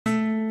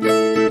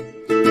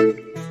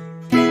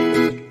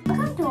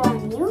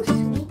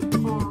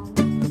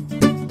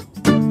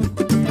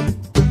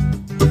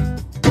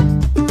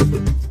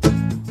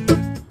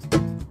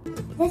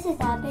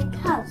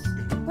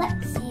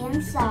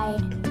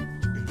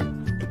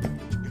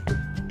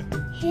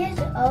Here's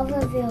an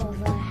overview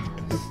of our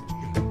house,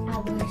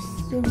 our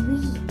sweet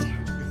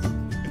house.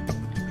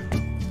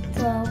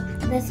 So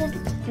this is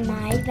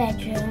my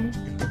bedroom.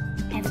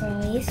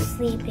 Everly is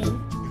sleeping.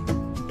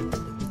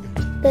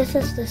 This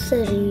is the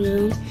sitting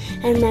room,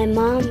 and my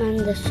mom and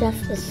the chef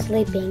is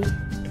sleeping.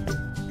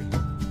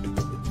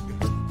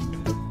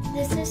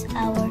 This is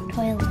our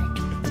toilet.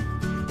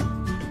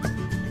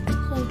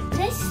 So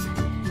this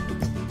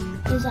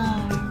is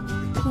our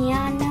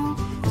piano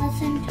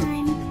lesson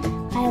time.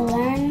 I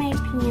learned my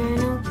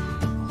piano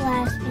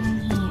class in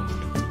here.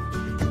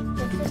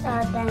 This is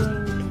our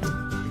dining room.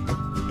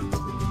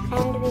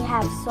 And we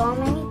have so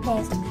many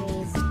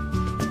pastries.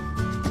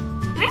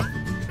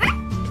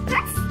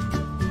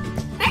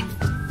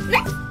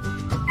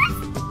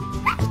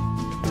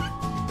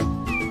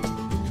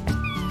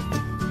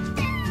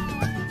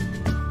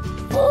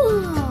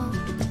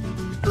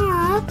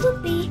 Aw,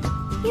 Poopy,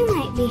 you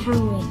might be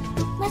hungry.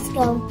 Let's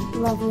go,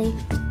 lovely.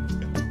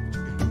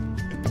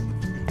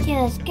 Okay,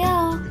 let's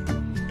go.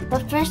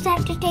 But first I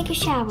have to take a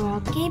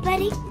shower, okay,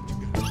 buddy?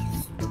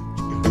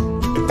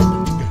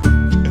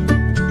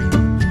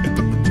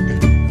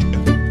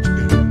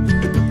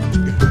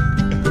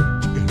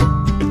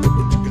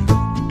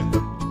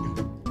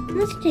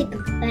 Let's take a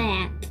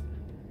bath.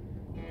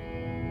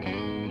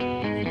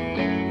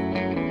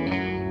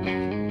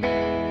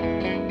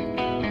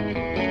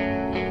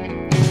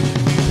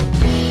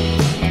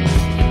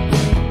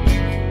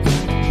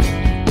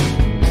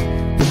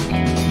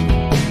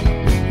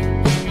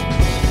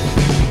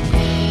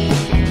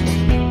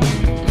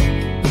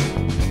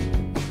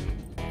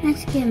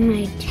 Let's get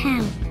my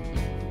towel.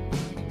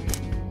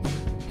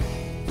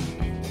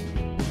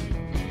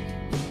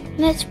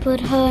 Let's put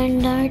her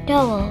in our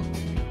towel.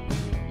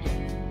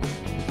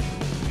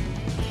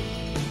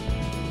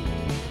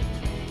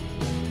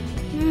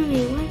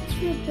 Mommy, what's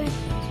for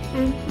breakfast?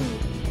 I'm hungry.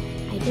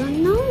 I don't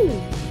know.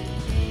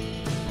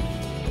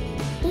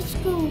 Let's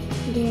go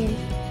then.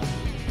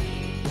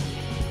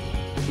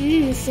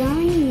 So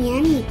many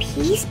yummy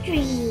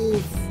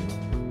pastries.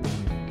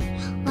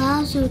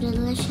 Wow, so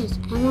delicious.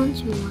 I want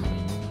some water.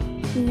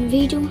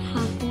 We don't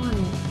have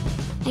water.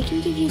 I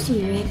can give you some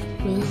red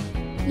bull.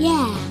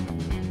 Yeah.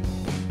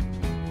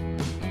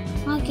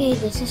 Okay,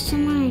 this is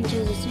some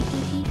oranges. Is it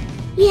okay?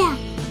 Yeah.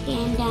 Okay,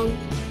 I'm done.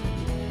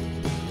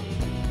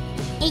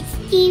 It's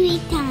TV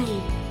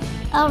time.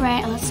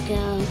 Alright, let's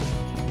go.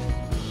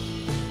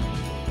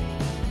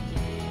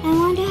 I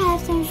want to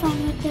have some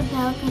fun with the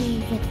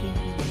balcony with you.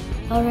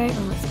 Alright,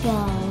 let's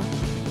go.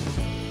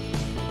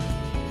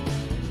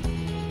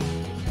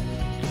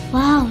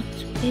 Wow,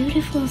 it's a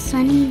beautiful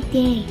sunny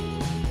day.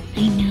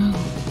 I know.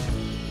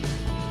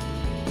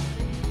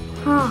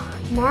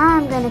 Now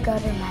I'm gonna go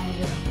to my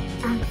room.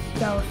 I'm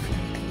so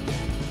sleepy.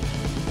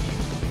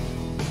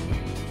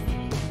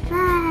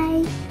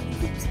 Bye.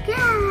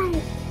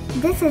 Subscribe.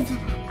 This is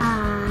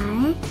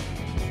I.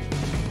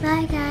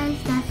 Bye guys,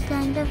 that's the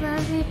end of our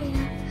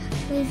video.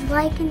 Please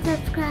like and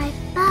subscribe.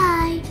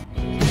 Bye.